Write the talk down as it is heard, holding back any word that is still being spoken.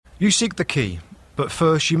You seek the key, but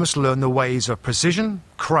first you must learn the ways of precision,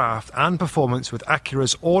 craft and performance with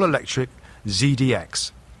Acura's all-electric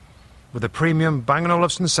ZDX. With a premium Bang &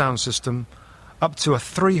 Olufsen sound system, up to a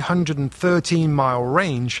 313-mile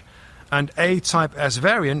range, and A-Type S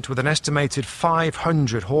variant with an estimated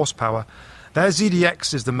 500 horsepower, their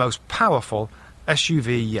ZDX is the most powerful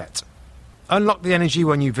SUV yet. Unlock the energy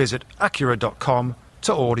when you visit Acura.com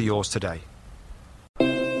to order yours today.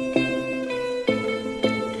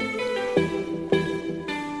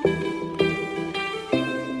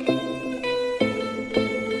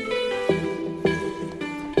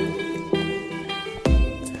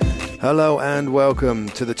 Hello and welcome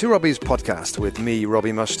to the Two Robbies podcast with me,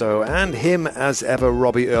 Robbie Mustoe, and him as ever,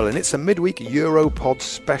 Robbie Earle. And it's a midweek Europod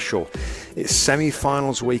special. It's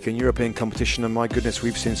semi-finals week in European competition, and my goodness,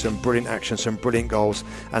 we've seen some brilliant action, some brilliant goals,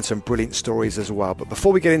 and some brilliant stories as well. But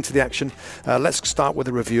before we get into the action, let's start with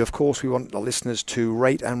a review. Of course, we want the listeners to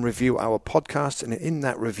rate and review our podcast, and in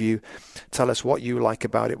that review, tell us what you like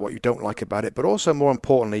about it, what you don't like about it, but also, more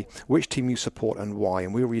importantly, which team you support and why.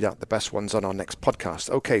 And we'll read out the best ones on our next podcast.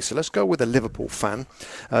 Okay, so let's go with a Liverpool fan.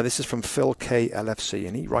 This is from Phil KLFC,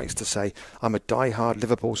 and he writes to say, I'm a die-hard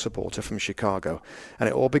Liverpool supporter from Chicago, and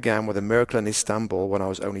it all began with a miracle in Istanbul when I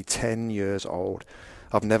was only 10 years old.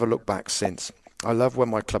 I've never looked back since. I love where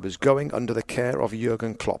my club is going under the care of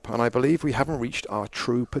Jurgen Klopp, and I believe we haven't reached our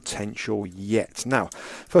true potential yet. Now,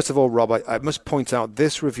 first of all, Rob, I must point out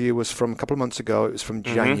this review was from a couple of months ago. It was from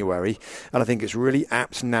January, and I think it's really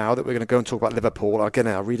apt now that we're going to go and talk about Liverpool. Again,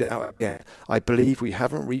 I'll read it out again. I believe we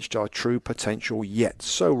haven't reached our true potential yet.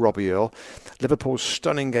 So, Robbie Earle, Liverpool's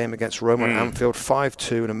stunning game against Roma at Anfield,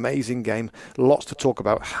 5-2, an amazing game, lots to talk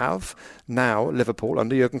about. Have now Liverpool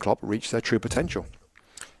under Jurgen Klopp reached their true potential?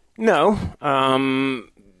 No,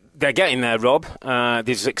 they're getting there, Rob.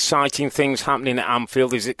 There's exciting things happening at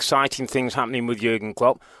Anfield. There's exciting things happening with Jurgen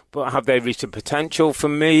Klopp. But have they reached the potential? For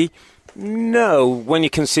me, no. When you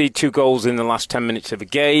concede 2 goals in the last 10 minutes of a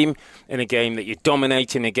game, in a game that you're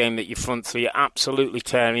dominating, a game that your front three are absolutely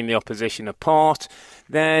tearing the opposition apart,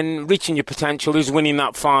 then reaching your potential is winning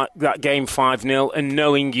that game 5-0 and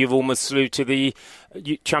knowing you've almost through to the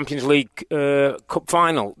Champions League Cup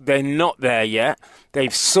final. They're not there yet.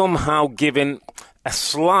 They've somehow given a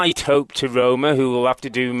slight hope to Roma, who will have to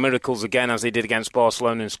do miracles again as they did against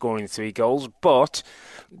Barcelona and scoring 3 goals. But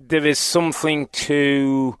there is something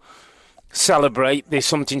to celebrate. There's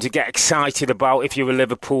something to get excited about if you're a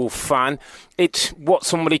Liverpool fan. It's what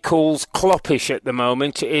somebody calls Kloppish at the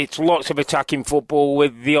moment. It's lots of attacking football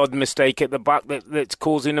with the odd mistake at the back that's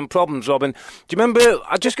causing them problems, Robin. Do you remember,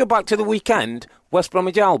 I'll just go back to the weekend, West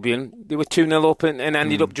Bromwich Albion, they were 2-0 up and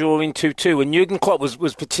ended up drawing 2-2. And Jurgen Klopp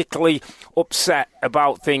was particularly upset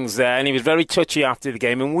about things there, and he was very touchy after the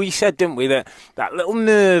game. And we said, didn't we, that little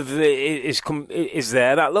nerve is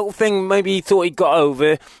there, that little thing maybe he thought he got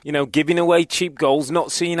over, giving away cheap goals,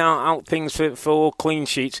 not seeing out things for clean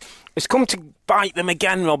sheets. It's come to bite them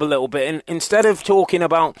again, Rob, a little bit. And instead of talking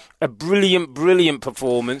about a brilliant, brilliant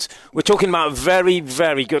performance, we're talking about very,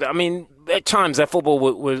 very good. I mean, at times their football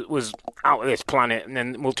was out of this planet, and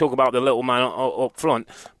then we'll talk about the little man up front.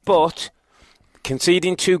 But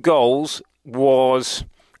conceding 2 goals was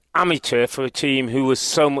amateur for a team who was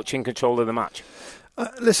so much in control of the match.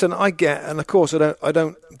 Listen, I get, and of course I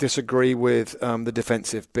don't disagree with the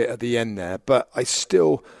defensive bit at the end there, but I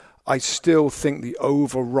still think the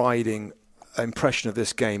overriding impression of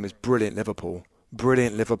this game is brilliant Liverpool,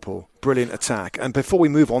 brilliant attack. And before we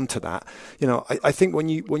move on to that, I think when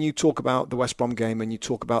you talk about the West Brom game and you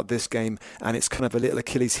talk about this game, and it's kind of a little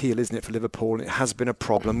Achilles heel, isn't it, for Liverpool? And it has been a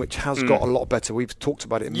problem, which has got a lot better. We've talked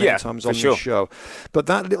about it many times on this show. But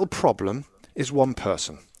that little problem is one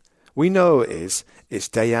person. We know it's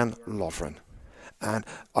Dejan Lovren. And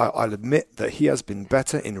I'll admit that he has been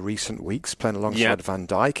better in recent weeks, playing alongside Van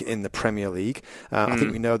Dijk in the Premier League. I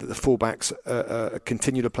think we know that the fullbacks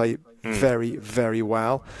continue to play very, very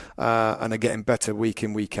well and are getting better week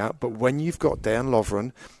in, week out. But when you've got Dejan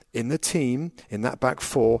Lovren in the team, in that back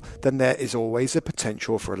four, then there is always a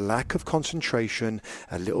potential for a lack of concentration,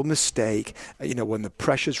 a little mistake. When the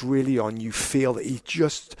pressure's really on, you feel that he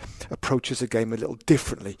just approaches the game a little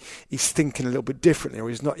differently. He's thinking a little bit differently, or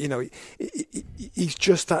he's not, he's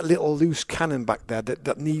just that little loose cannon back there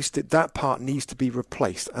that part needs to be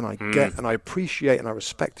replaced. And I get and I appreciate and I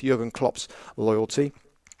respect Jurgen Klopp's loyalty.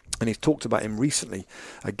 And he's talked about him recently,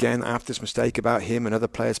 again, after this mistake, about him and other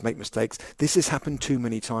players make mistakes. This has happened too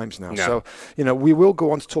many times now. Yeah. So, we will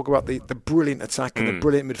go on to talk about the brilliant attack and the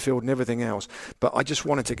brilliant midfield and everything else. But I just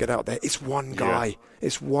wanted to get out there. It's one guy. Yeah.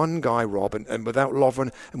 It's one guy, Rob. And without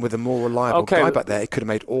Lovren and with a more reliable guy back there, it could have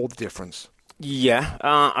made all the difference. Yeah,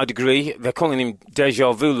 I'd agree. They're calling him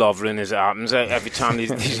deja vu Lovren as it happens every time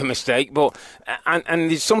there's a mistake. But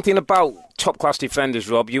and there's something about top-class defenders,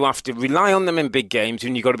 Rob. You have to rely on them in big games,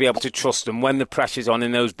 and you've got to be able to trust them when the pressure's on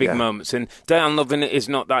in those big moments. And Dejan Lovren is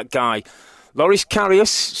not that guy. Loris Karius,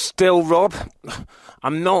 still, Rob,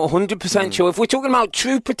 I'm not 100% sure. If we're talking about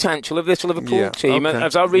true potential of this Liverpool team,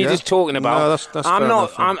 as our readers talking about, that's I'm not.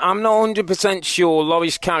 enough, I'm not 100% sure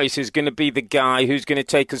Loris Karius is going to be the guy who's going to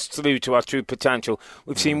take us through to our true potential.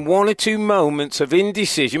 We've seen one or two moments of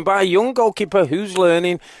indecision by a young goalkeeper who's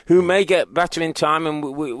learning, who may get better in time, and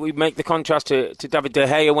we make the contrast to David De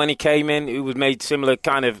Gea when he came in, who was made similar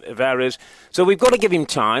kind of errors. So we've got to give him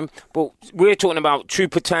time, but we're talking about true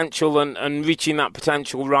potential and reaching that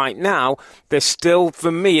potential right now. There's still,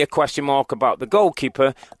 for me, a question mark about the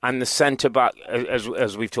goalkeeper and the centre-back,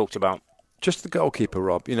 as we've talked about. Just the goalkeeper,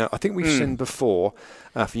 Rob. You know, I think we've seen before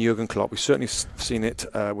from Jurgen Klopp. We've certainly seen it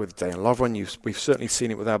with Dejan Lovren. We've certainly seen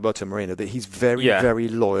it with Alberto Moreno, that he's very, very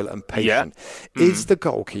loyal and patient. Yeah. Is the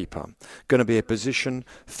goalkeeper going to be a position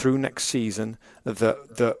through next season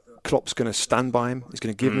that Klopp's going to stand by him, he's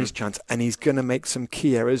going to give him his chance, and he's going to make some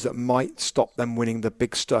key errors that might stop them winning the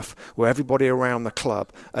big stuff, where everybody around the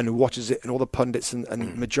club and who watches it and all the pundits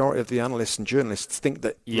and majority of the analysts and journalists think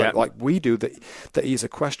that, like we do, that he's a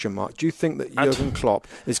question mark. Do you think that Jurgen Klopp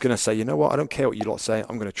is going to say, you know what, I don't care what you lot say,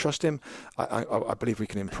 I'm going to trust him, I believe we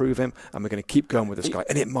can improve him, and we're going to keep going with this guy,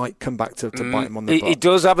 and it might come back to bite him on the butt? He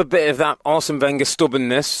does have a bit of that Arsene Wenger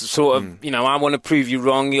stubbornness, sort of, I want to prove you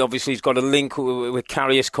wrong. Obviously, he's got a link with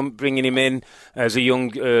Karius bringing him in as a young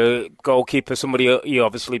goalkeeper, somebody he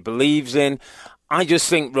obviously believes in. I just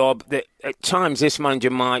think, Rob, that at times this manager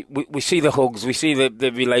might... We see the hugs, we see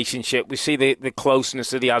the relationship, we see the closeness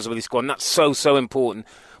that he has with his squad, and that's so important.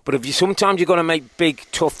 But sometimes you're going to make big,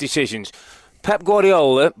 tough decisions. Pep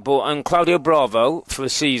Guardiola and Claudio Bravo for a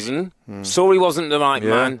season, saw he wasn't the right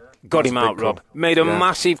man, got him out, Rob. Made a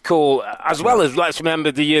massive call, as well as, let's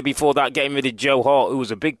remember, the year before that, getting rid of Joe Hart, who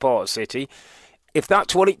was a big part of City. If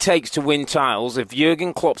that's what it takes to win titles, if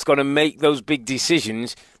Jurgen Klopp's got to make those big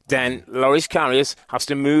decisions, then Loris Karius has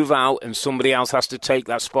to move out and somebody else has to take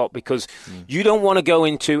that spot, because you don't want to go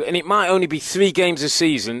into, and it might only be 3 games a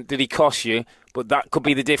season that he costs you, but that could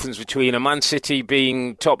be the difference between a Man City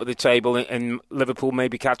being top of the table and Liverpool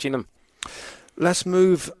maybe catching them. Let's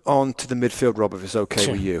move on to the midfield, Rob, if it's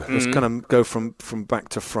okay with you. Let's kind of go from back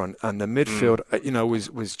to front. And the midfield,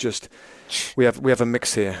 was just, we have a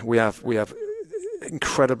mix here. We have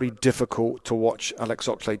incredibly difficult to watch Alex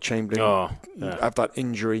Oxlade-Chamberlain have that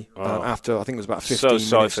injury after, I think it was about 15 minutes.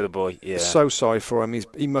 So sorry for the boy. Yeah. So sorry for him.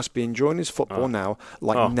 He must be enjoying his football now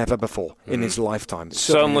like never before in his lifetime.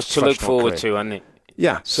 So much to look forward to, hasn't it?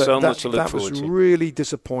 Yeah, so much to look forward to. That was really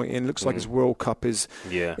disappointing. Looks like his World Cup is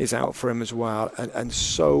out for him as well, and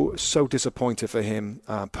so disappointed for him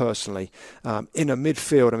personally. In a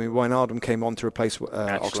midfield, I mean, Wijnaldum came on to replace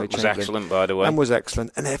Oxlade-Chamberlain. Was excellent, by the way, and was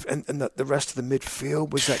excellent, and the rest of the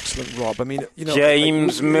midfield was excellent. Rob, I mean,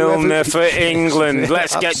 James Milner for England.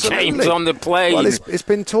 Let's get James on the plane. Well, it's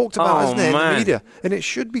been talked about, hasn't it, in the media, and it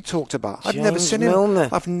should be talked about. I've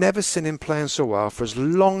never seen him playing so well for as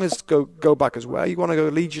long as go back as well. You want to go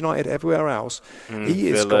Leeds United, everywhere else. He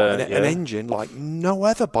has got an engine like no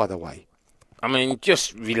other, by the way. I mean,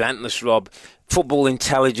 just relentless, Rob. Football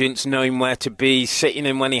intelligence, knowing where to be, sitting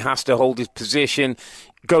in when he has to hold his position,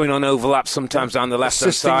 going on overlaps sometimes down the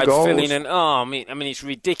left-hand side, filling in. I mean, it's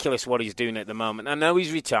ridiculous what he's doing at the moment. I know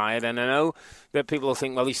he's retired, and I know that people will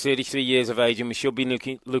think, well, he's 33 years of age, and we should be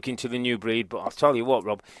looking to the new breed. But I'll tell you what,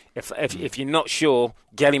 Rob, if you're not sure,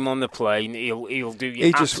 get him on the plane. He'll do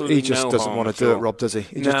you absolutely no harm. He just doesn't want to do it, Rob, does he?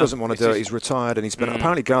 He just doesn't want to do it. He's retired, and he's been.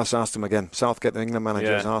 Apparently, Gareth asked him again. Southgate, the England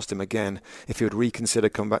manager, has asked him again if he would reconsider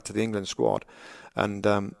coming back to the England squad, and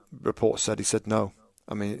reports said he said no.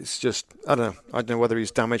 I mean, it's just, I don't know whether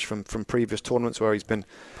he's damaged from previous tournaments where he's been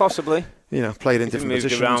possibly, played in different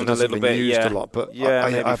positions and hasn't been used a lot. But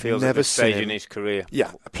I've never seen him in his career.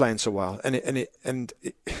 Yeah, playing so well. And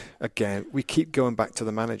again, we keep going back to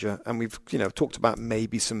the manager, and we've talked about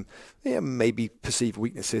maybe some maybe perceived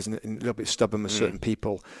weaknesses and a little bit stubborn with certain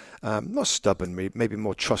people. Not stubborn, maybe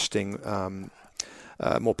more trusting.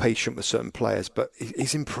 More patient with certain players, but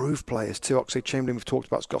he's improved players too. Oxlade-Chamberlain, we've talked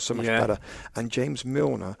about, has got so much better, and James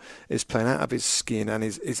Milner is playing out of his skin, and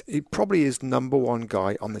he probably is number one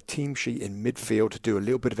guy on the team sheet in midfield to do a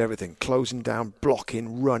little bit of everything: closing down,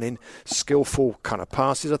 blocking, running, skillful kind of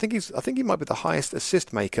passes. I think he might be the highest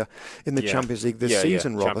assist maker in the Champions League this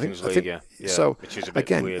season, Rob. Champions League, so which is a bit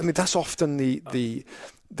again, weird. I mean, that's often the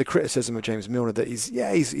the criticism of James Milner that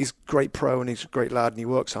he's great pro and he's a great lad and he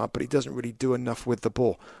works hard, but he doesn't really do enough with the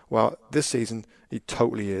ball. Well, this season he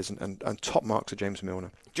totally is, and top marks to James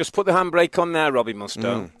Milner. Just put the handbrake on there, Robbie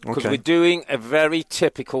Mustoe, because we're doing a very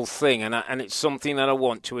typical thing, and it's something that I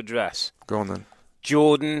want to address. Go on then.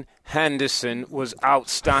 Jordan Henderson was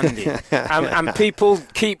outstanding. and people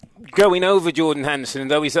keep going over Jordan Henderson,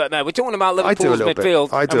 though he's there. We're talking about Liverpool's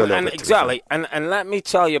midfield. I do a little bit. Exactly. And let me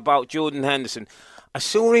tell you about Jordan Henderson. I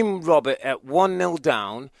saw him, Robert, at 1-0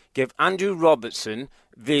 down, give Andrew Robertson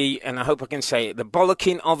and I hope I can say it, the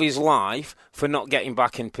bollocking of his life for not getting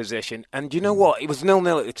back in position. And you know what? It was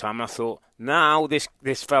 0-0 at the time. I thought, now this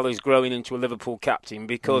fella is growing into a Liverpool captain,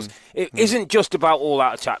 because it isn't just about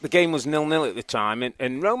all-out attack. The game was 0-0 at the time,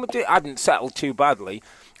 and Roma hadn't settled too badly.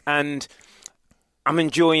 And I'm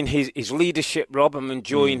enjoying his leadership, Rob. I'm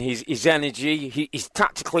enjoying his energy. He's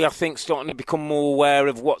tactically, I think, starting to become more aware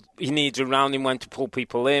of what he needs around him, when to pull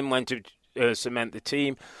people in, when to cement the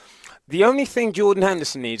team. The only thing Jordan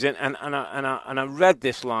Henderson needs, and I read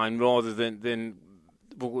this line rather than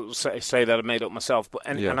we'll say that I made up myself,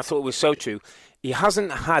 and I thought it was so true. He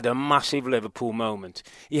hasn't had a massive Liverpool moment.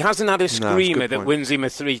 He hasn't had a screamer that wins him a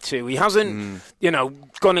 3-2. He hasn't,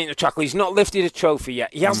 gone into tackle. He's not lifted a trophy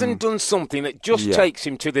yet. He hasn't done something that just takes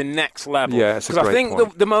him to the next level. Yeah, because I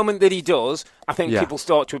think the moment that he does, I think people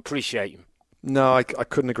start to appreciate him. No, I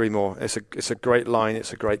couldn't agree more. It's a great line.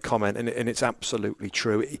 It's a great comment, and it's absolutely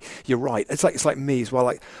true. You're right. It's like me as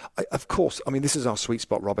well. Of course. I mean, this is our sweet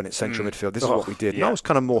spot, Robin. It's central midfield. This is what we did. And that was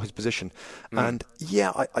kind of more his position. And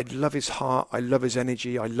I love his heart. I love his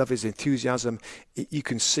energy. I love his enthusiasm. You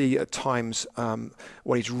can see at times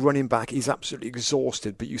when he's running back, he's absolutely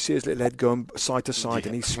exhausted. But you see his little head going side to side,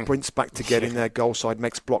 and he sprints back to get in there, goal side,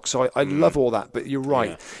 makes blocks. So I love all that. But you're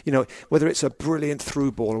right. Yeah. Whether it's a brilliant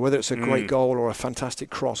through ball or whether it's a great goal or a fantastic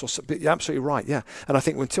cross, you're absolutely right, and I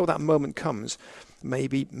think until that moment comes,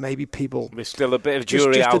 maybe people, there's still a bit of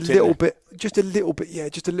jury out, just a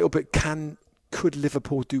little bit could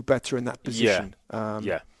Liverpool do better in that position?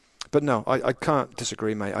 But no, I can't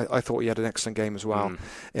disagree, mate. I thought he had an excellent game as well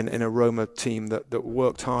in a Roma team that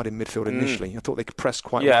worked hard in midfield initially. I thought they could press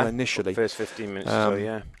quite well initially, first 15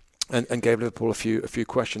 minutes and gave Liverpool a few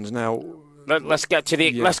questions. Now let's get to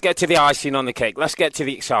the icing on the cake. Let's get to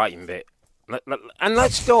the exciting bit. And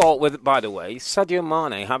let's start with, by the way, Sadio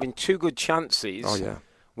Mane having two good chances. Oh, yeah.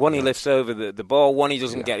 One, he lifts over the ball. One, he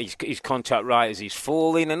doesn't get his contact right as he's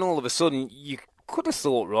falling. And all of a sudden, you could have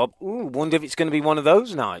thought, Rob, wonder if it's going to be one of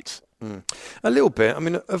those nights. A little bit. I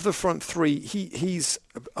mean, of the front three, he's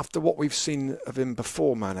after what we've seen of him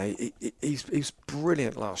before, Mane, he's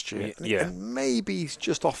brilliant last year. And maybe he's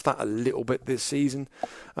just off that a little bit this season.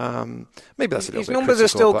 Maybe that's a little bit. His numbers are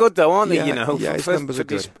still good, though, aren't they? His numbers are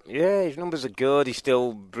good. His numbers are good. He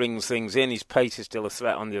still brings things in. His pace is still a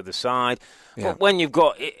threat on the other side. But when you've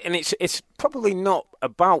got, and it's probably not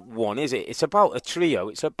about one, is it? It's about a trio.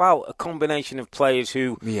 It's about a combination of players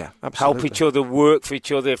who help each other, work for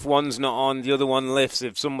each other. If one's not on, the other one lifts.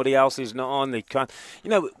 If somebody else is not on, they can't.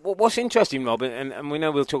 What's interesting, Rob, and we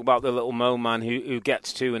know we'll talk about the little Mo man who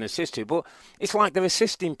gets to and assists to, but it's like they're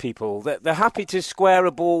assisting people. They're happy to square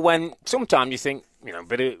a ball when sometimes you think,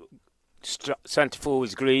 bit of centre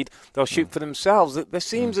forwards greed. They'll shoot for themselves. There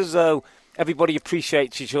seems as though everybody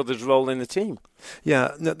appreciates each other's role in the team.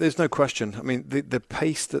 Yeah, no, there's no question. I mean, the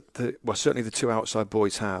pace that certainly the two outside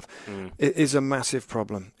boys have is a massive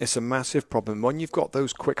problem. It's a massive problem. When you've got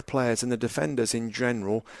those quick players and the defenders in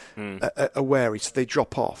general are wary, so they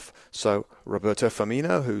drop off. So Roberto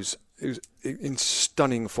Firmino, who's in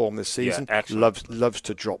stunning form this season, loves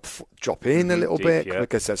to drop in a little bit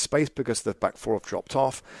because there's space, because the back four have dropped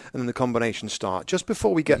off, and then the combinations start. Just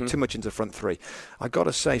before we get too much into front three, I got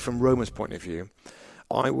to say, from Roma's point of view,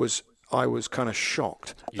 I was kind of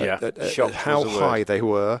shocked at how high they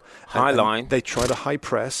were. High line. They tried a high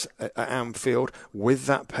press at Anfield with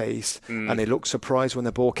that pace, and they looked surprised when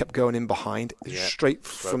the ball kept going in behind, straight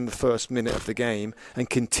from the first minute of the game, and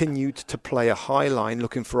continued to play a high line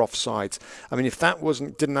looking for offsides. I mean, if that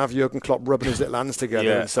didn't have Jurgen Klopp rubbing his little hands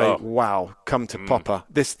together and say, wow, come to Papa.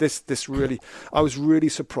 This really, I was really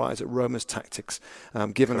surprised at Roma's tactics,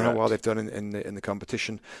 given how well they've done in the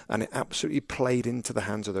competition, and it absolutely played into the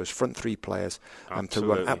hands of those front three players to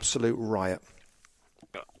run absolute riot.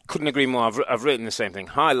 Couldn't agree more. I've written the same thing.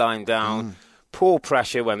 High line down, poor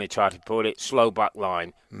pressure when they try to put it, slow back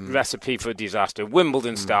line, recipe for disaster.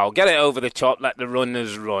 Wimbledon style, get it over the top, let the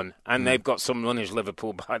runners run. And they've got some runners,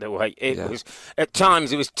 Liverpool, by the way. It was, at times,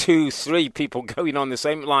 there was 2-3 people going on the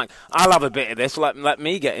same, like, I'll have a bit of this, let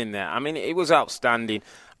me get in there. I mean, it was outstanding.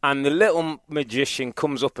 And the little magician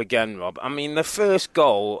comes up again, Rob. I mean, the first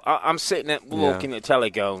goal, I'm sitting there looking at the telly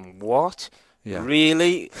going, what? Yeah.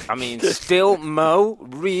 Really? I mean, still, Mo?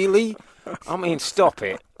 Really? I mean, stop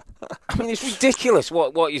it. I mean, it's ridiculous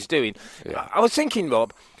what he's doing. Yeah. I was thinking,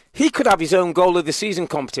 Rob, he could have his own goal of the season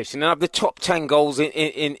competition and have the top 10 goals in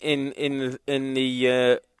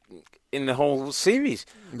the whole series.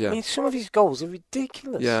 Yeah. I mean, some of his goals are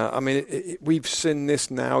ridiculous. Yeah, I mean, we've seen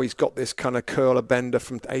this now. He's got this kind of curler bender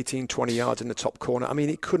from 18, 20 yards in the top corner. I mean,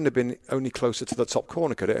 it couldn't have been only closer to the top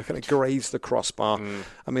corner, could it? It kind of grazed the crossbar.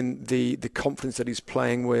 I mean, the confidence that he's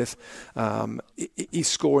playing with, he's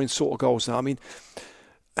scoring sort of goals now. I mean,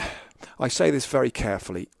 I say this very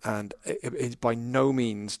carefully, and by no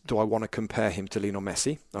means do I want to compare him to Lionel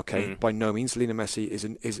Messi. Okay, by no means. Lionel Messi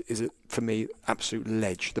is for me absolute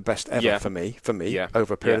ledge, the best ever for me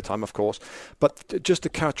over a period of time, of course. But just the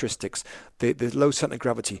characteristics, the low centre of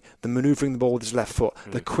gravity, the manoeuvring the ball with his left foot,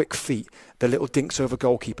 the quick feet, the little dinks over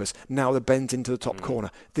goalkeepers. Now the bends into the top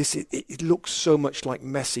corner. It looks so much like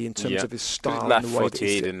Messi in terms of his style, left and the way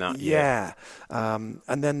footed and that.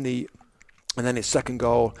 And then his second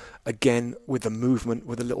goal, again, with the movement,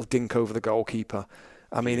 with a little dink over the goalkeeper.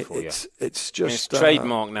 I mean, it's just... It's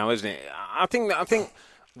trademark now, isn't it? I think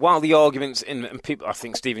while the arguments, and people, I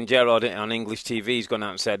think Steven Gerrard on English TV has gone out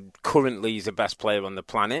and said currently he's the best player on the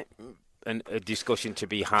planet, and a discussion to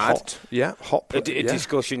be had. A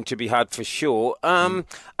discussion to be had for sure. I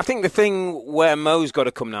think the thing where Mo's got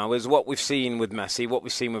to come now is what we've seen with Messi, what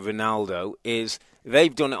we've seen with Ronaldo, is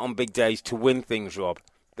they've done it on big days to win things, Rob.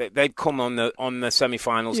 They've come on the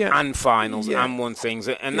semi-finals and finals and won things,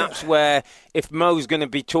 and that's where if Mo's going to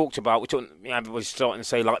be talked about, which everybody's starting to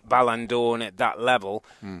say like Ballon d'Or and at that level,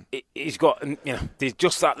 he's got there's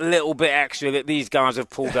just that little bit extra that these guys have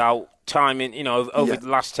pulled out time in over the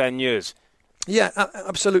last 10 years. Yeah,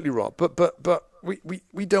 absolutely, Rob. But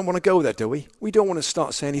we don't want to go there, do we? We don't want to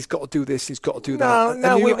start saying he's got to do this, he's got to do that.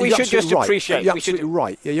 No, we should just appreciate. You're absolutely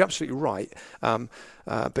right. Yeah, you're absolutely right.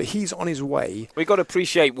 But he's on his way. We've got to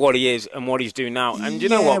appreciate what he is and what he's doing now. And you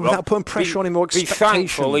know what, Rob? Without putting pressure on him or expectations. Be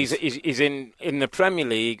thankful he's in the Premier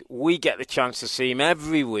League. We get the chance to see him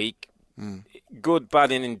every week. Good,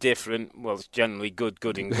 bad and indifferent. Well, it's generally good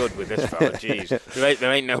and good with this fella. Jeez.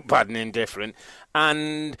 There ain't no bad and indifferent.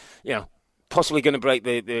 And, possibly going to break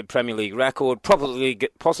the Premier League record,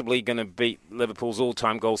 possibly going to beat Liverpool's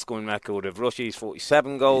all-time goal-scoring record of Rushie's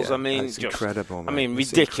 47 goals. Yeah, that's incredible, man. I mean,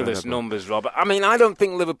 ridiculous numbers, Robert. I mean, I don't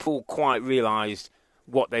think Liverpool quite realised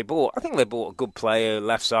what they bought. I think they bought a good player,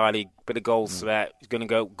 left-sided, bit of goal threat, he's going to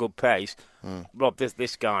go good pace. Rob,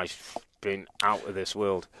 this guy's been out of this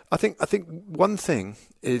world. I think one thing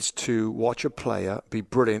is to watch a player be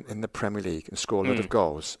brilliant in the Premier League and score a lot of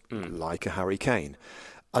goals, like a Harry Kane.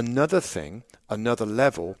 Another thing, another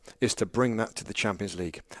level, is to bring that to the Champions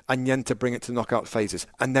League and then to bring it to knockout phases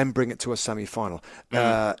and then bring it to a semi-final.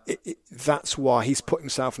 That's why he's put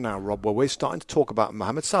himself now, Rob, where we're starting to talk about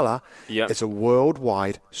Mohamed Salah as a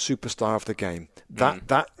worldwide superstar of the game.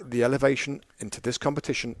 The elevation into this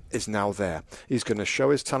competition is now there. He's going to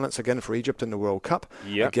show his talents again for Egypt in the World Cup.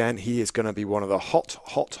 Again, he is going to be one of the hot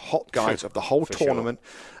guys of the whole tournament.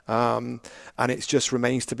 Sure. And it just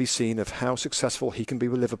remains to be seen of how successful he can be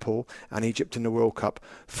with Liverpool and Egypt in the World Cup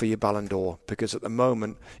for your Ballon d'Or. Because at the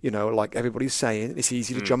moment, like everybody's saying, it's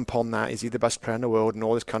easy to jump on that. Is he the best player in the world? And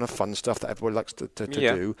all this kind of fun stuff that everybody likes to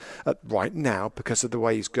do. Right now, because of the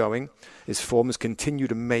way he's going, his form has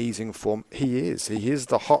continued amazing form. He is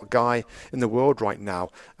the hot guy in the world right now.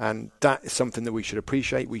 And that is something that we should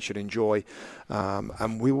appreciate, we should enjoy.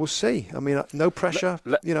 And we will see. I mean, no pressure.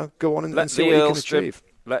 Go on and see what you can achieve.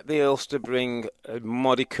 Let the Ulster bring a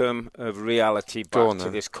modicum of reality back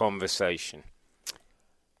to this conversation.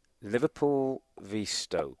 Liverpool v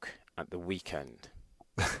Stoke at the weekend.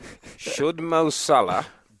 Should Mo Salah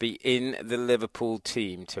be in the Liverpool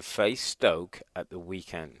team to face Stoke at the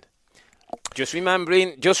weekend? Just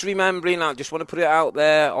remembering, I just want to put it out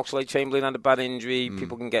there, Oxlade-Chamberlain had a bad injury,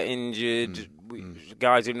 people can get injured,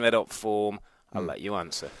 guys in red hot form. I'll let you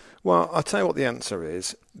answer. Well, I'll tell you what the answer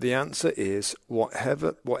is. The answer is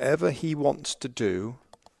whatever he wants to do,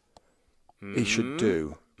 he should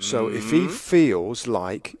do. So if he feels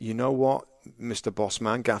like, you know what, Mr.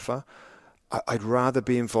 Bossman, Gaffer, I'd rather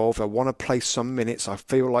be involved. I want to play some minutes. I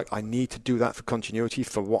feel like I need to do that for continuity,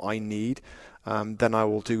 for what I need. Then I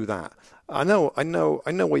will do that. I know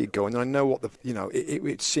where you're going, and I know what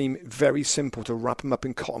it seemed very simple to wrap him up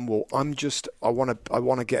in cotton wool. I want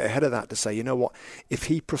to get ahead of that to say, you know what, if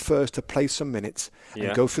he prefers to play some minutes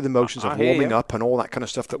and go through the motions of warming up and all that kind of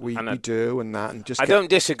stuff that we do and that, and just I don't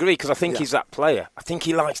disagree, because I think he's that player. I think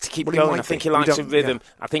he likes to keep going. I think he likes a rhythm.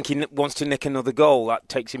 I think he wants to nick another goal. That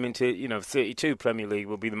takes him into 32 Premier League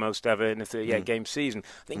will be the most ever in a 38 game season.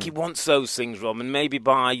 I think he wants those things, Rob, and maybe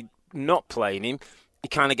by not playing him, he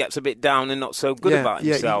kind of gets a bit down and not so good about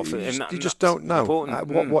himself. You just don't know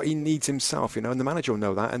what he needs himself, and the manager will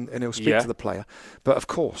know that, and he'll speak to the player. But of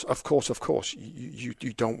course, you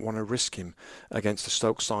don't want to risk him against the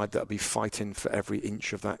Stoke side that'll be fighting for every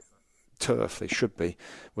inch of that turf. They should be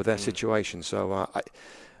with their situation. So,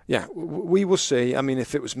 we will see. I mean,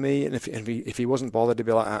 if it was me, and if he wasn't bothered, he'd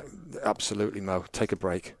be like, absolutely, Mo, take a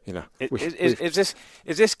break. Is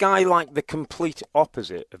this guy like the complete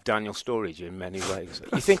opposite of Daniel Sturridge in many ways?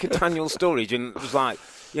 You think of Daniel Sturridge, and it was like,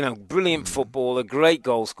 brilliant footballer, great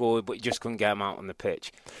goal scorer, but you just couldn't get him out on the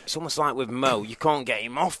pitch. It's almost like with Mo, you can't get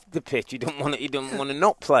him off the pitch. You don't want to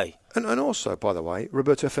not play. And also, by the way,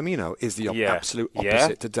 Roberto Firmino is the absolute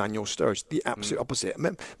opposite to Daniel Sturridge. The absolute opposite.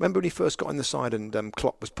 Remember when he first got on the side and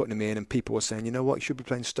Klopp was putting him in, and people were saying, you know what, you should be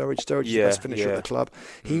playing Sturridge. Sturridge is the best finisher at the club.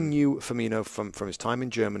 He knew Firmino from his time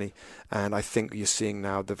in Germany, and I think you're seeing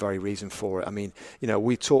now the very reason for it. I mean,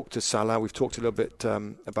 we talked to Salah, we've talked a little bit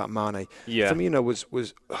about Mane. Yeah. Firmino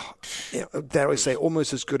was dare I say,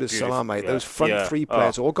 almost as good as Salah, mate. Those front three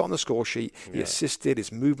players all got on the score sheet. He assisted.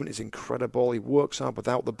 His movement is incredible. He works hard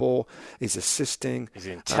without the ball. He's assisting. He's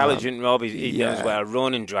intelligent, Rob. He knows where to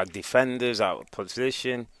run and drag defenders out of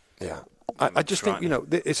position. Yeah. I just think,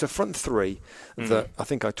 it's a front three that I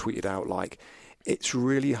think I tweeted out, like, it's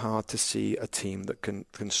really hard to see a team that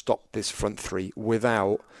can stop this front three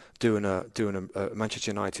without doing a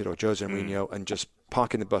Manchester United or Jose Mourinho and just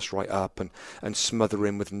parking the bus right up and smother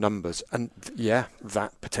him with numbers. And,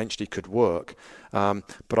 that potentially could work.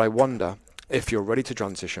 But I wonder if you're ready to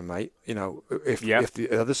transition, mate, if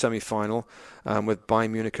the other semi-final with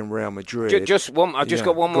Bayern Munich and Real Madrid. I've just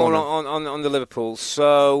got one more on the Liverpool.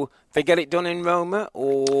 So they get it done in Roma,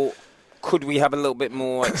 or could we have a little bit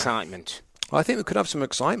more excitement? I think we could have some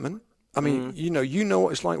excitement. I mean, you know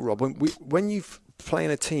what it's like, Rob. When you've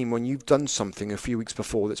playing a team, when you've done something a few weeks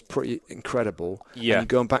before that's pretty incredible, and you're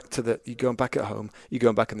going back at home, you're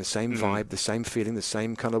going back in the same vibe, the same feeling, the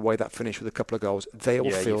same kind of way that finished with a couple of goals. They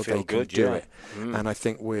all feel they can do it. And I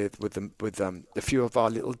think with a few of our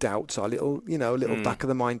little doubts, our little back of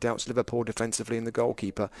the mind doubts, Liverpool defensively and the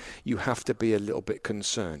goalkeeper, you have to be a little bit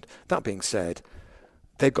concerned. That being said,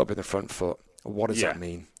 they've got to be on the front foot. What does that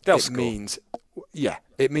mean? It means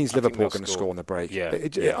Liverpool are going to score on the break.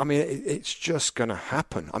 I mean, it's just going to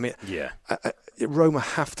happen. I mean, Roma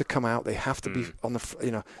have to come out. They have to be on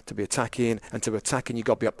the, to be attacking, and to attacking, you've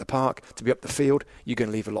got to be up the park. To be up the field, you're going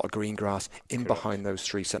to leave a lot of green grass in behind those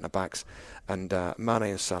three centre backs, and Mane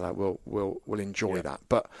and Salah will enjoy that.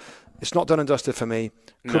 But it's not done and dusted for me.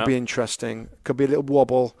 Could be interesting. Could be a little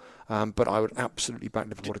wobble. But I would absolutely back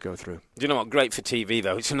Liverpool to go through. Do you know what? Great for TV,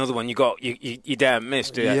 though. It's another one you damn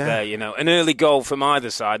missed there. An early goal from either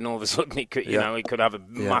side, and all of a sudden it could, it could have a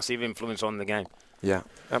massive influence on the game. Yeah,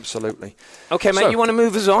 absolutely. Okay, mate, you want to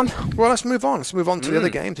move us on? Well, let's move on. Let's move on to the other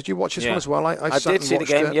game. Did you watch this one as well? I did see the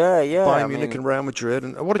game. Bayern Munich and Real Madrid.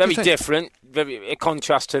 And what did you think? Very different. Very a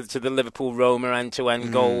contrast to the Liverpool Roma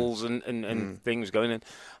end-to-end goals and things going in.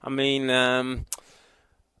 I mean.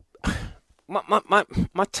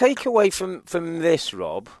 My takeaway from this,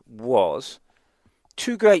 Rob, was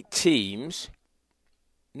two great teams,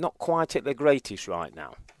 not quite at their greatest right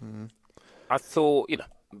now. I thought,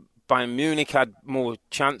 Bayern Munich had more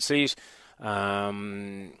chances.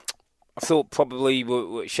 I thought probably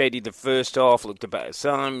were shaded the first half, looked a better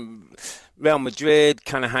time. Real Madrid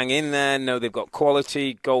kind of hang in there. No, they've got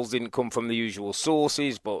quality. Goals didn't come from the usual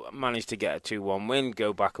sources, but managed to get a 2-1 win,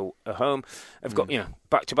 go back at home. They've got,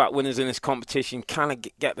 back-to-back winners in this competition. Kind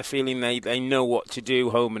of get the feeling they know what to do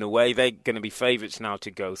home and away. They're going to be favourites now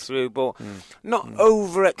to go through, but not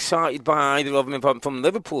overexcited by either of them. From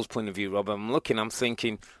Liverpool's point of view, Rob, I'm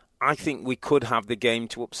thinking, I think we could have the game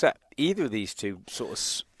to upset either of these two sort of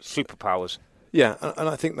superpowers. Yeah, and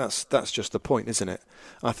I think that's just the point, isn't it?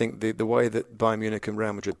 I think the way that Bayern Munich and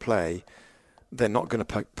Real Madrid play, they're not going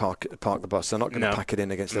to park the bus. They're not going to pack it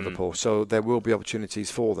in against Liverpool. So there will be opportunities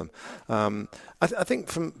for them. I think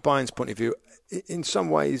from Bayern's point of view, in some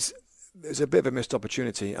ways, there's a bit of a missed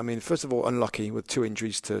opportunity. I mean, first of all, unlucky with 2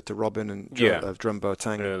 injuries to Robin and Drum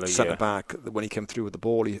Boateng, centre-back. When he came through with the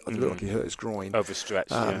ball, it looked like he hurt his groin.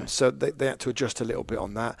 Overstretched, So they had to adjust a little bit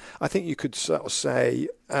on that. I think you could sort of say,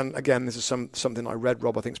 and again, this is something I read,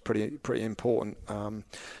 Rob, I think is pretty important,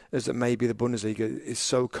 is that maybe the Bundesliga is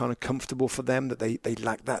so kind of comfortable for them that they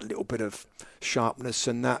lack that little bit of sharpness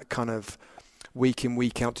and that kind of week in,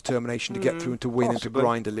 week out determination to get through and to win and to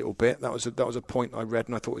grind a little bit. That was a point I read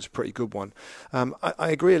and I thought it was a pretty good one. I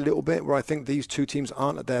agree a little bit where I think these two teams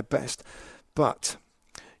aren't at their best, but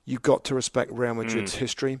you've got to respect Real Madrid's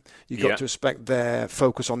history. You've got to respect their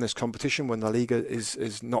focus on this competition when La Liga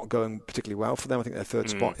is not going particularly well for them. I think they're third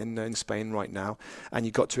spot in Spain right now. And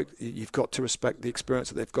you've got to respect the experience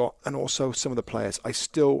that they've got and also some of the players. I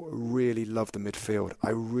still really love the midfield. I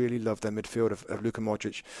really love their midfield of Luka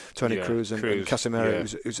Modric, Toni Kroos and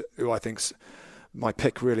Casemiro, who I think's my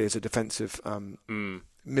pick really is a defensive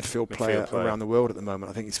midfield player around the world at the moment.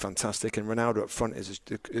 I think he's fantastic. And Ronaldo up front is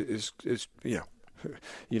he's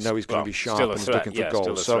going to be sharp and he's looking for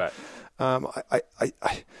goals. So I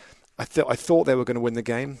thought they were going to win the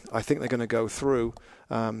game. I think they're going to go through.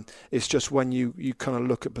 It's just when you kind of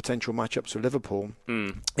look at potential matchups with Liverpool,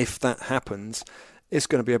 if that happens, it's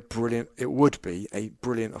going to be it would be a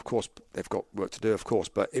brilliant, of course, they've got work to do, of course,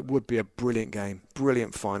 but it would be a brilliant game,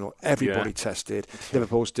 brilliant final, everybody tested,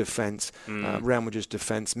 Liverpool's defence, Real Madrid's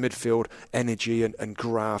defence, midfield, energy and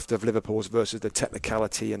graft of Liverpool's versus the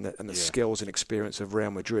technicality and the skills and experience of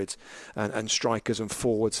Real Madrid, and strikers and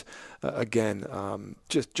forwards, again,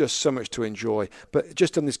 just so much to enjoy. But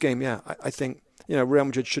just on this game, I think, Real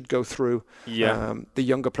Madrid should go through. The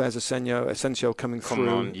younger players, Asensio coming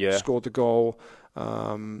through, scored the goal. But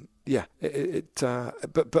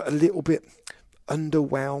a little bit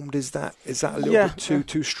underwhelmed. Is that a little bit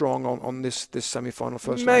too strong on this semi-final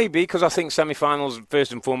first? Maybe, because I think semi-finals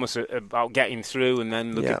first and foremost are about getting through and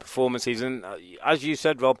then look at performances. And as you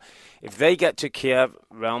said, Rob, if they get to Kiev,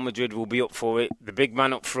 Real Madrid will be up for it. The big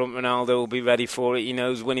man up front, Ronaldo, will be ready for it. He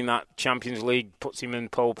knows winning that Champions League puts him in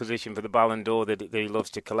pole position for the Ballon d'Or that he loves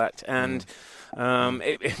to collect. And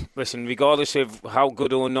listen, regardless of how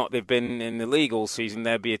good or not they've been in the league all season,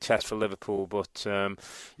 there'll be a test for Liverpool. But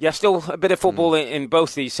still a bit of football in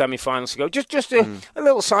both these semi-finals to go. Just a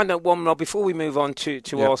little side note, Rob, before we move on to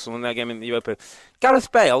Arsenal and their game in the Europa.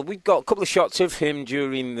 Gareth Bale, we've got a couple of shots of him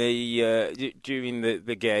during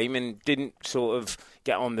the game and didn't sort of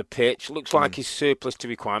get on the pitch. Looks like he's surplus to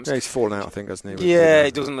requirements. Yeah, he's fallen out, I think, hasn't he?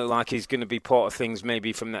 It doesn't look like he's going to be part of things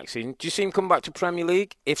maybe from next season. Do you see him come back to Premier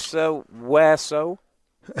League? If so, where so?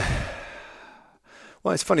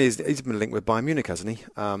 Well, it's funny, he's been linked with Bayern Munich, hasn't he?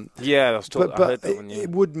 I heard that one, it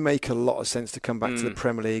would make a lot of sense to come back to the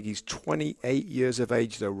Premier League. He's 28 years of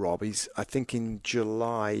age, though, Rob. I think in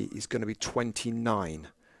July he's going to be 29,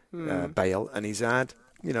 Bale, and he's had,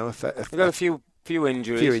 he's got a few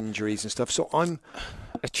injuries. And stuff. So I'm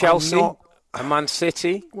a Chelsea, a Man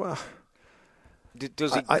City. Well,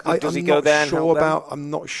 does he go there? I'm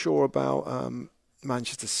not sure about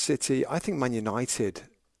Manchester City. I think Man United.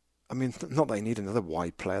 I mean, not that they need another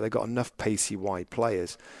wide player. They've got enough pacey wide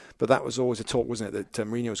players. But that was always a talk, wasn't it, that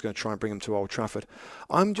Mourinho was going to try and bring him to Old Trafford.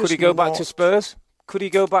 Could he go back to Spurs? Could he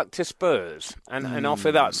go back to Spurs and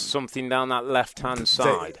offer that something down that left-hand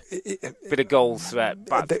side? Bit of goal threat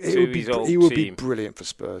back to his old team. He would be brilliant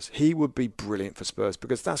for Spurs.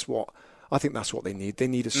 Because I think that's what they need. They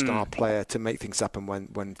need a star player to make things happen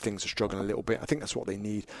when things are struggling a little bit. I think that's what they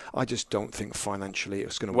need. I just don't think financially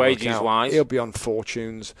it's going to work out. Wages-wise? He'll be on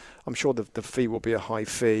fortunes. I'm sure the fee will be a high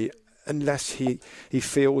fee, unless he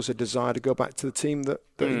feels a desire to go back to the team that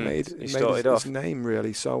he made his name,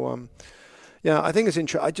 really. So, I think it's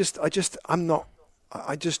interesting.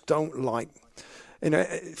 I just don't like...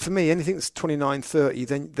 for me, anything that's 29, 30,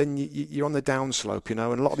 then you're on the downslope, and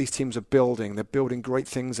a lot of these teams are building. They're building great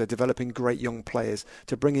things. They're developing great young players.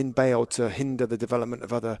 To bring in Bale to hinder the development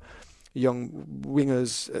of other young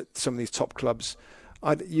wingers at some of these top clubs,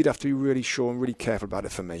 you'd have to be really sure and really careful about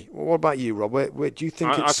it for me. What about you, Rob? Where do you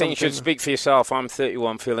think I think you should speak for yourself. I'm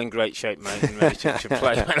 31, feeling great shape, mate, and ready to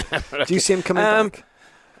play. Do you see him coming back?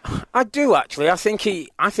 I do, actually. I think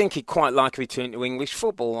he'd quite like a return to English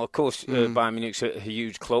football. Of course, Bayern Munich's a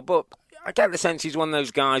huge club, but I get the sense he's one of those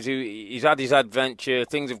guys who he's had his adventure.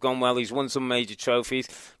 Things have gone well. He's won some major trophies.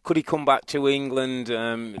 Could he come back to England?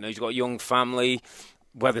 He's got a young family.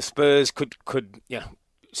 Whether Spurs could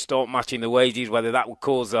start matching the wages, whether that would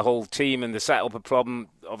cause the whole team and the setup a problem.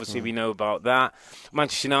 Obviously, we know about that.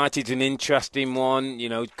 Manchester United's an interesting one.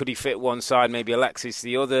 Could he fit one side, maybe Alexis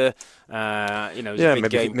the other? He's a big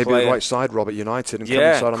game maybe player. the right side, Rob, at United, and come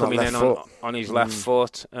inside on that left foot. on his left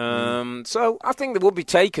foot. So I think there will be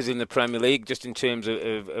takers in the Premier League, just in terms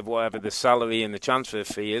of whatever the salary and the transfer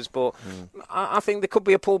fee is. But I think there could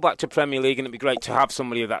be a pullback to Premier League, and it'd be great to have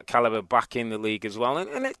somebody of that calibre back in the league as well.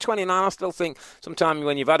 And at 29, I still think sometimes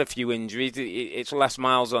when you've had a few injuries, it's less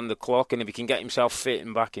miles on the clock, and if he can get himself fit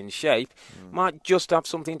and back in shape, might just have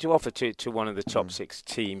something to offer to one of the top 6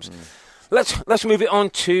 teams. Let's move it on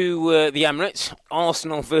to the Emirates.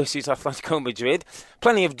 Arsenal versus Atletico Madrid.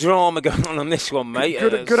 Plenty of drama going on this one, mate.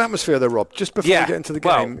 Good atmosphere there, Rob. Just before we get into the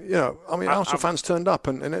game, Arsenal fans turned up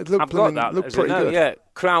and it looked pretty good. Yeah,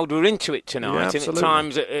 crowd were into it tonight. Yeah, and at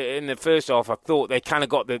times in the first half, I thought they kind of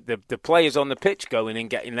got the players on the pitch going and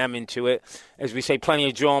getting them into it. As we say, plenty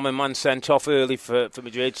of drama. Man sent off early for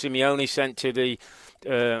Madrid. Simeone sent to the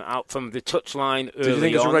out from the touchline early on. Did you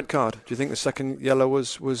think it was a red card? Do you think the second yellow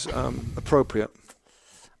was appropriate?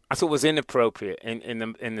 I thought it was inappropriate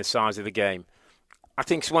in the size of the game. I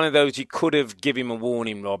think it's one of those you could have given him a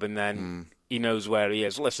warning, Rob, and then he knows where he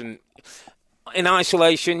is. Listen, in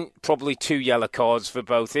isolation, probably 2 yellow cards for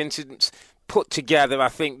both incidents. Put together, I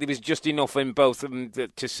think there was just enough in both of them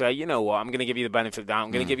to say, you know what, I'm going to give you the benefit of the doubt.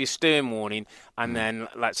 I'm going to give you a stern warning, and then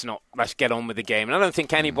let's get on with the game. And I don't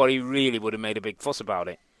think anybody really would have made a big fuss about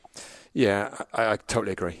it. Yeah, I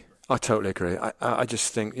totally agree. I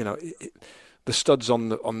just think, the studs on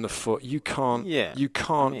the foot. You can't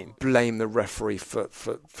blame the referee for.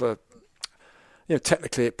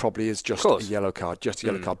 Technically it probably is just a yellow card,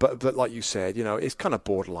 But like you said, it's kind of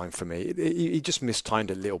borderline for me. He just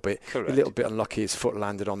mistimed a little bit. Correct. A little bit unlucky. His foot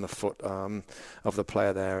landed on the foot of the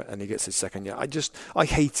player there, and he gets his second. Yeah, I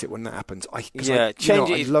hate it when that happens. I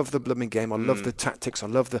love the blooming game. I love the tactics. I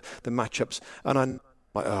love the matchups, and I'm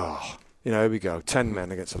like, here we go. 10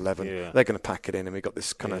 men against 11. Yeah. They're going to pack it in, and we got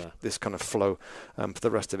this kind of flow for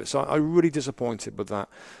the rest of it. So I'm really disappointed with that.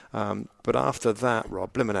 But after that,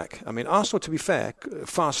 Rob, Blimmeneck. I mean, Arsenal, to be fair,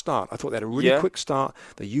 fast start. I thought they had a really quick start.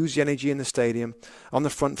 They used the energy in the stadium on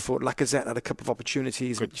the front foot. Lacazette had a couple of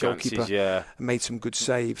opportunities. Good goalkeeper chances, made some good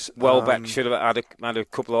saves. Welbeck should have had a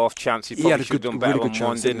couple of off chances. He probably should have done better really on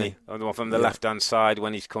one, didn't he? On the one from the left-hand side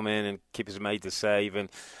when he's come in and keepers made the save. And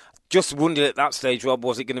just wondered at that stage, Rob,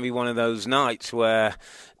 was it going to be one of those nights where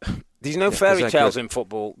there's no fairy tales in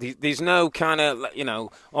football? There's no kind of,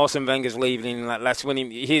 Arsene Wenger's leaving, let's win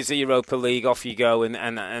him. Here's the Europa League, off you go, and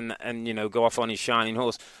go off on his shining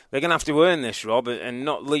horse. They're going to have to earn this, Rob, and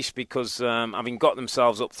not least because having got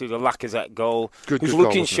themselves up through the Lacazette goal, who's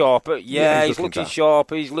looking sharper. Yeah, he's looking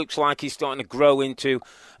sharper. He looks like he's starting to grow into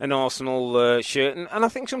an Arsenal shirt. And I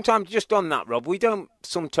think sometimes just on that, Rob, we don't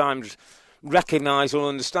sometimes recognise or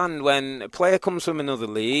understand when a player comes from another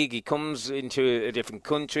league, he comes into a different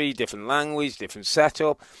country, different language, different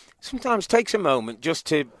setup. Sometimes it takes a moment just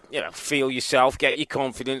to feel yourself, get your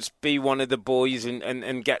confidence, be one of the boys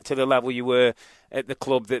and get to the level you were at the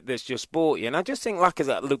club that's just bought you. And I just think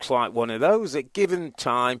Lacazette looks like one of those that, given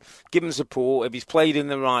time, given support, if he's played in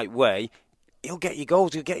the right way, he'll get you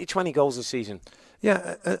goals. He'll get you 20 goals a season.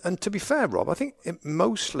 Yeah, and to be fair, Rob, I think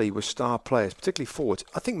mostly with star players, particularly forwards,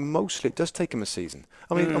 I think mostly it does take them a season.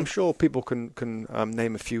 I mean, I'm sure people can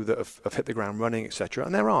name a few that have hit the ground running, etc.,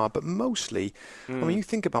 and there are, but mostly, I mean, you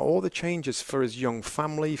think about all the changes for his young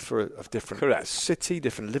family, for a different city,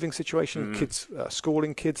 different living situation, kids,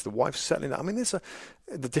 schooling kids, the wife settling. I mean, there's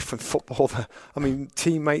the different football,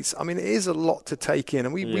 teammates. I mean, it is a lot to take in,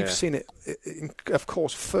 and we've seen it, of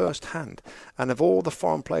course, firsthand. And of all the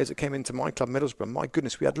foreign players that came into my club, Middlesbrough, my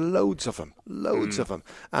goodness, we had loads of them,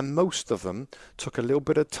 and most of them took a little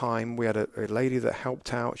bit of time. We had a lady that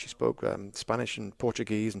helped out. She spoke Spanish and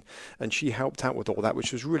Portuguese, and she helped out with all that,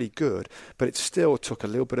 which was really good. But it still took a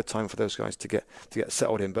little bit of time for those guys to get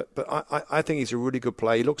settled in. But I think he's a really good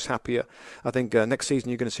player. He looks happier. I think next season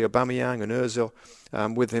you're going to see Aubameyang and Earle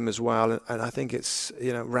with him as well. And I think it's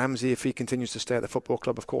Ramsey, if he continues to stay at the football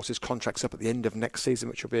club. Of course, his contract's up at the end of next season,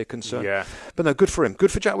 which will be a concern. Yeah. But no, good for him.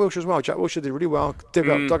 Good for Jack Wilshere as well. Jack Wilshere did really well. Dug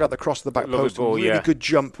out the cross to the back post. Ball, really good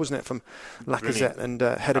jump, wasn't it, from Lacazette, and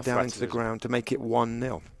headed down into the ground to make it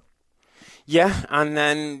 1-0. Yeah, and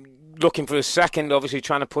then looking for a second, obviously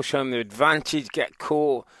trying to push home the advantage, get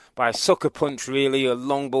caught by a sucker punch, really, a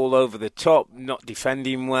long ball over the top, not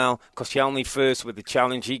defending well. Koscielny first with the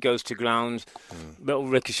challenge, he goes to ground. Little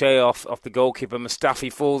ricochet off the goalkeeper.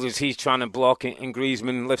 Mustafi falls as he's trying to block it, and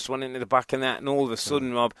Griezmann lifts one into the back of that, and all of a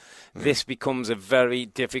sudden, Rob, this becomes a very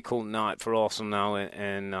difficult night for Arsenal now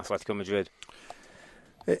in Atletico Madrid.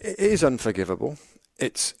 It is unforgivable.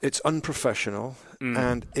 It's unprofessional,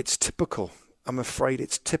 and it's typical. I'm afraid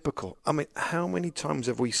it's typical. I mean, how many times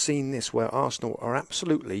have we seen this where Arsenal are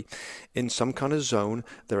absolutely in some kind of zone,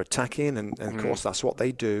 they're attacking, and of course that's what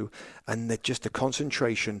they do, and they're just the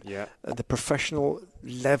concentration, the professional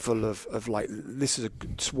level of like, this is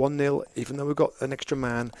it's 1-0, even though we've got an extra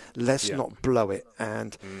man, let's not blow it.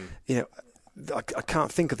 And, you know, I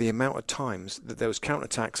can't think of the amount of times that there was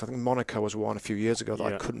counter-attacks. I think Monaco was one a few years ago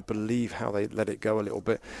that I couldn't believe how they let it go a little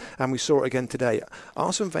bit. And we saw it again today.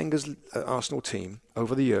 Arsene Wenger's Arsenal team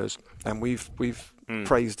over the years, and we've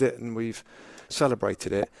praised it and we've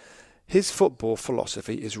celebrated it. His football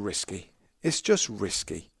philosophy is risky. It's just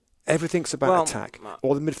risky. Everything's about attack.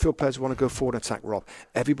 All the midfield players want to go forward and attack, Rob.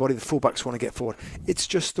 Everybody, the fullbacks want to get forward. It's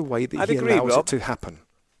just the way that he allows it to happen.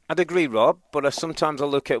 I'd agree, Rob, but sometimes I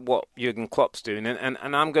look at what Jurgen Klopp's doing, and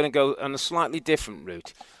I'm going to go on a slightly different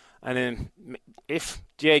route. And then if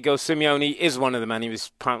Diego Simeone is one of the men, he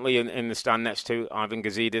was apparently in the stand next to Ivan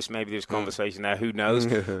Gazidis, maybe there's conversation there, who knows.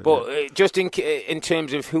 But just in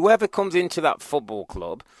terms of whoever comes into that football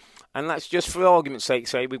club, and let's just for argument's sake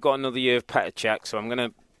say we've got another year of Petr Cech, so I'm going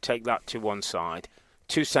to take that to one side.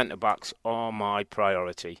 2 centre-backs are my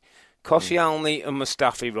priority. Koscielny and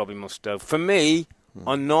Mustafi, Robbie Mustoe. For me,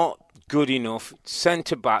 are not good enough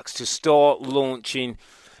centre-backs to start launching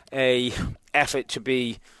a effort to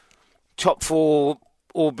be top 4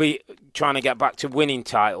 or be trying to get back to winning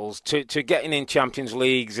titles, to getting in Champions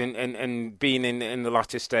Leagues and being in the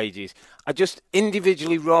latter stages. I just,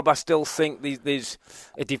 individually, Rob, I still think there's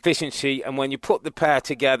a deficiency, and when you put the pair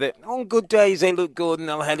together, on good days they look good and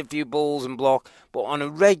they'll head a few balls and block, but on a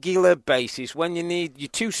regular basis, when you need your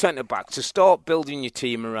 2 centre-backs to start building your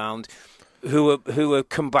team around, who are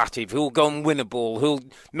combative, who will go and win a ball, who will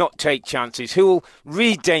not take chances, who will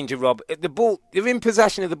read danger, Rob. The ball, they're in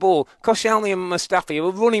possession of the ball. Koscielny and Mustafi are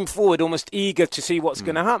running forward, almost eager to see what's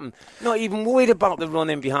going to happen. Not even worried about the run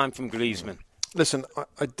in behind from Griezmann. Listen,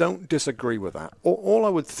 I don't disagree with that. All I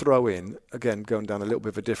would throw in, again, going down a little bit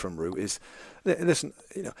of a different route, is, listen,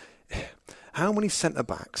 you know, how many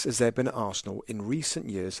centre-backs has there been at Arsenal in recent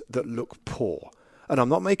years that look poor? And I'm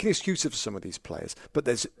not making excuses for some of these players, but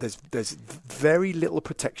there's very little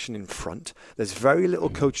protection in front. There's very little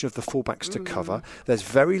coaching of the fullbacks to cover. There's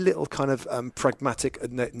very little kind of pragmatic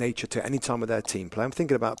nature to any time of their team play. I'm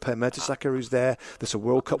thinking about Per Mertesacker, who's there. There's a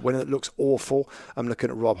World Cup winner that looks awful. I'm looking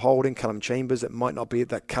at Rob Holding, Callum Chambers, that might not be at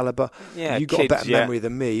that calibre. Yeah, you've got a better memory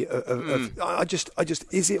than me. I just,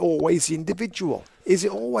 is it always the individual? Is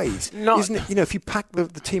it always? Isn't it? You know, if you pack the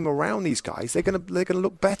team around these guys, they're gonna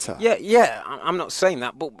look better. Yeah. I'm not saying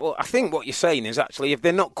that, but I think what you're saying is actually, if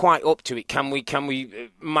they're not quite up to it, can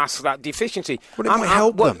we mask that deficiency? Well, it might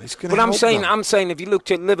help them. It's going to help them. I'm saying, if you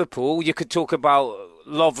looked at Liverpool, you could talk about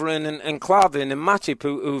Lovren and Klavan and Matip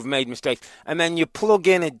who've made mistakes, and then you plug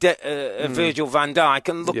in a Virgil van Dijk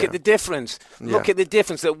and look at the difference. Look at the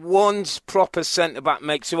difference that one's proper centre back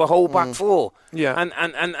makes to a whole back four. Yeah,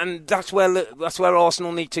 and that's where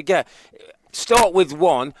Arsenal need to get. Start with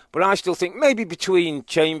one, but I still think maybe between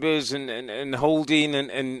Chambers and Holding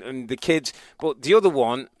and the kids. But the other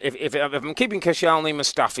one, if I'm keeping Koscielny,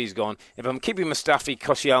 Mustafi's gone. If I'm keeping Mustafi,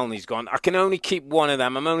 Koscielny's gone. I can only keep one of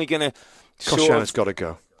them. I'm only going to. Koscielny's got to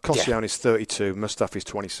go. Koscielny's 32. Mustafi's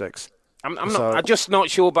 26. I'm just not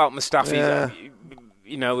sure about Mustafi. Yeah.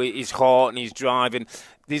 You know, his heart and his drive. And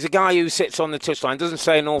there's a guy who sits on the touchline, doesn't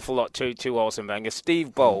say an awful lot to Arsene Wenger.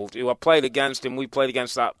 Steve Bold, who I played against him, we played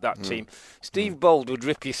against that team. Steve Bold would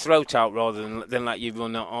rip your throat out rather than let you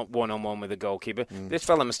run one-on-one with a goalkeeper. This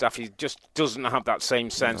fella Mustafi just doesn't have that same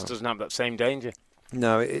sense, doesn't have that same danger.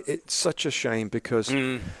 No, it's such a shame because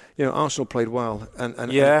you know, Arsenal played well, and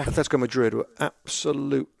Atletico Madrid were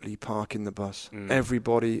absolutely parking the bus.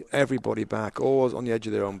 Everybody back, all on the edge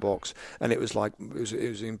of their own box, and it was like it was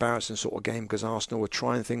an embarrassing sort of game because Arsenal were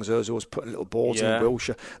trying things. Ozil was putting little balls in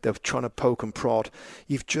Wilshere. They were trying to poke and prod.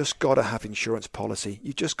 You've just got to have insurance policy.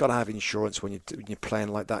 You've just got to have insurance when you're playing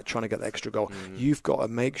like that, trying to get the extra goal. You've got to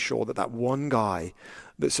make sure that one guy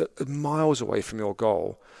that's miles away from your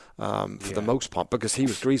goal. For the most part, because he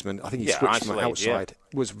was Griezmann, I think he switched from outside,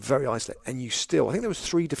 was very isolated. And you still, I think there was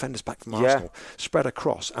 3 defenders back from Arsenal, spread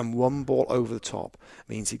across, and one ball over the top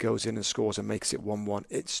means he goes in and scores and makes it 1-1.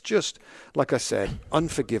 It's just, like I said,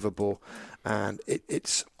 unforgivable. And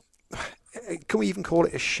it's, can we even call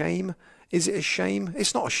it a shame? Is it a shame?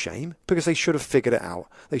 It's not a shame because they should have figured it out.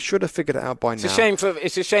 They should have figured it out by now.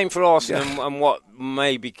 It's a shame for Arsenal and what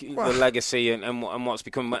may be the legacy and what's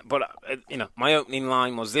become. But you know, my opening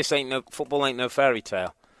line was, football ain't no fairy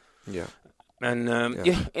tale. Yeah. And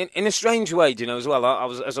in a strange way, you know, as well.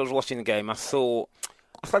 As I was watching the game, I thought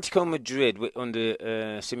Atletico Madrid under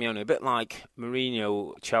Simeone, a bit like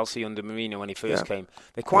Mourinho, Chelsea under Mourinho when he first came.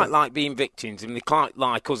 They quite like being victims, and they quite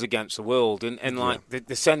like us against the world. And like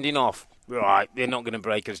they're sending off, right, they're not going to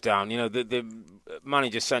break us down. You know, the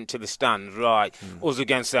manager sent to the stand, right, us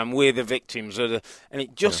against them, we're the victims. And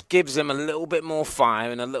it just gives them a little bit more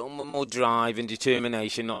fire and a little more drive and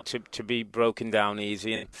determination not to be broken down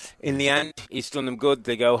easy. And in the end, it's done them good.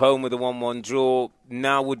 They go home with a 1-1 draw.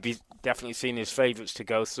 Now would be definitely seen as favourites to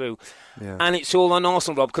go through. Yeah. And it's all on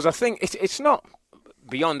Arsenal, Rob, because I think it's not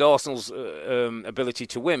beyond Arsenal's ability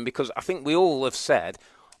to win, because I think we all have said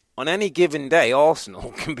on any given day,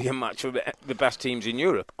 Arsenal can be a match of the best teams in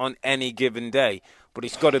Europe on any given day. But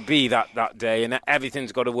it's got to be that day, and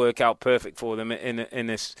everything's got to work out perfect for them in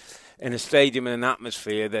a stadium and an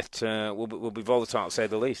atmosphere that will be volatile, to say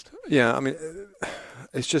the least. Yeah, I mean,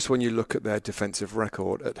 it's just when you look at their defensive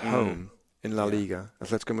record at home in La Liga,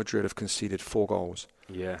 Atletico Madrid have conceded 4 goals.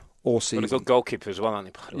 Yeah. All season. But a good goalkeeper as well,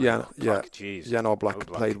 hasn't he? Jan Oblak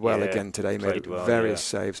played well again today, made various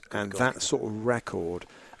saves, Good and goalkeeper. that sort of record,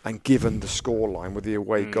 and given the scoreline with the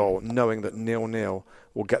away goal, knowing that 0-0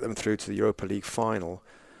 will get them through to the Europa League final,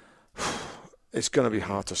 it's going to be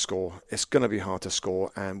hard to score. It's going to be hard to score,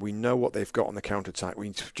 and we know what they've got on the counter-attack.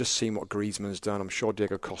 We've just seen what Griezmann's done. I'm sure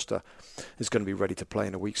Diego Costa is going to be ready to play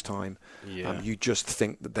in a week's time. Yeah. You just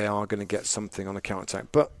think that they are going to get something on the counter-attack.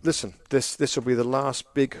 But listen, this will be the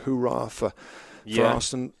last big hoorah for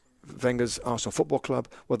Arsene Wenger's Arsenal Football Club,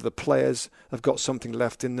 whether the players have got something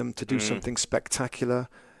left in them to do something spectacular.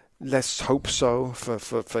 Let's hope so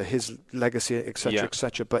for his legacy, etc.,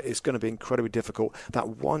 etc. But it's going to be incredibly difficult.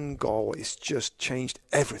 That one goal has just changed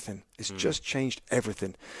everything. It's just changed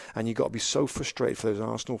everything. And you've got to be so frustrated for those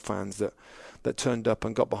Arsenal fans that turned up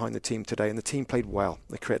and got behind the team today. And the team played well.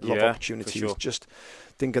 They created a lot of opportunities. Sure. Just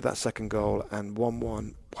didn't get that second goal. And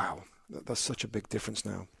 1-1, wow, that's such a big difference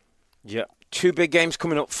now. Yeah. 2 big games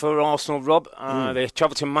coming up for Arsenal, Rob. They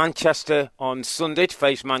travel to Manchester on Sunday to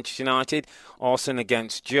face Manchester United. Arsenal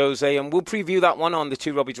against Jose. And we'll preview that one on the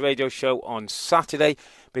Two Robbies radio show on Saturday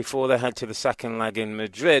before they head to the second leg in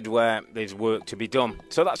Madrid, where there's work to be done.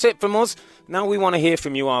 So that's it from us. Now we want to hear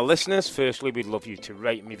from you, our listeners. Firstly, we'd love you to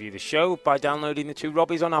rate and review the show by downloading the Two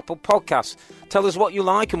Robbies on Apple Podcasts. Tell us what you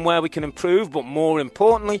like and where we can improve, but more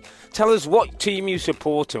importantly, tell us what team you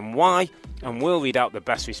support and why, and we'll read out the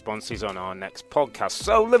best responses on our next podcast.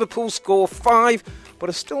 So Liverpool score 5, but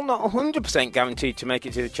are still not 100% guaranteed to make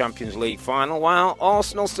it to the Champions League final, while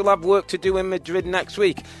Arsenal still have work to do in Madrid next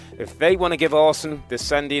week if they want to give Arsene the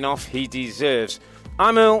sending off he deserves.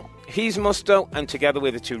 I'm Earle, he's Mustoe, and together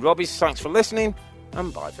with the Two Robbies, thanks for listening,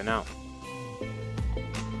 and bye for now.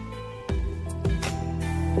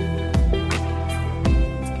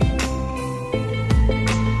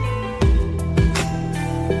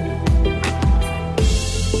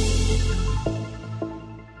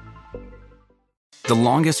 The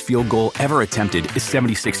longest field goal ever attempted is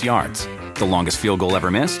 76 yards. The longest field goal ever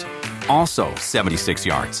missed? Also 76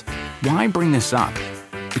 yards. Why bring this up?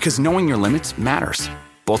 Because knowing your limits matters,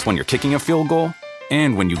 both when you're kicking a field goal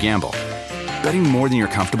and when you gamble. Betting more than you're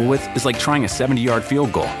comfortable with is like trying a 70-yard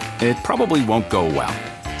field goal. It probably won't go well.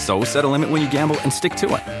 So set a limit when you gamble and stick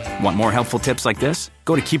to it. Want more helpful tips like this?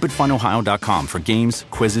 Go to keepitfunohio.com for games,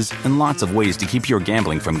 quizzes, and lots of ways to keep your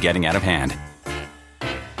gambling from getting out of hand.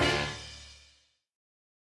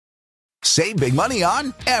 Save big money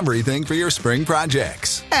on everything for your spring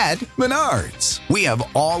projects at Menards. We have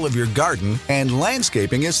all of your garden and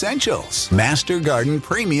landscaping essentials. Master Garden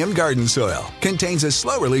Premium Garden Soil contains a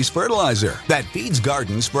slow-release fertilizer that feeds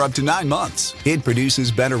gardens for up to 9 months. It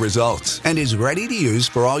produces better results and is ready to use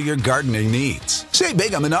for all your gardening needs. Save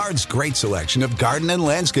big on Menards' great selection of garden and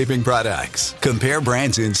landscaping products. Compare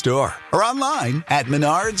brands in store or online at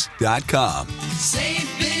menards.com. Save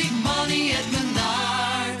big money at Menards.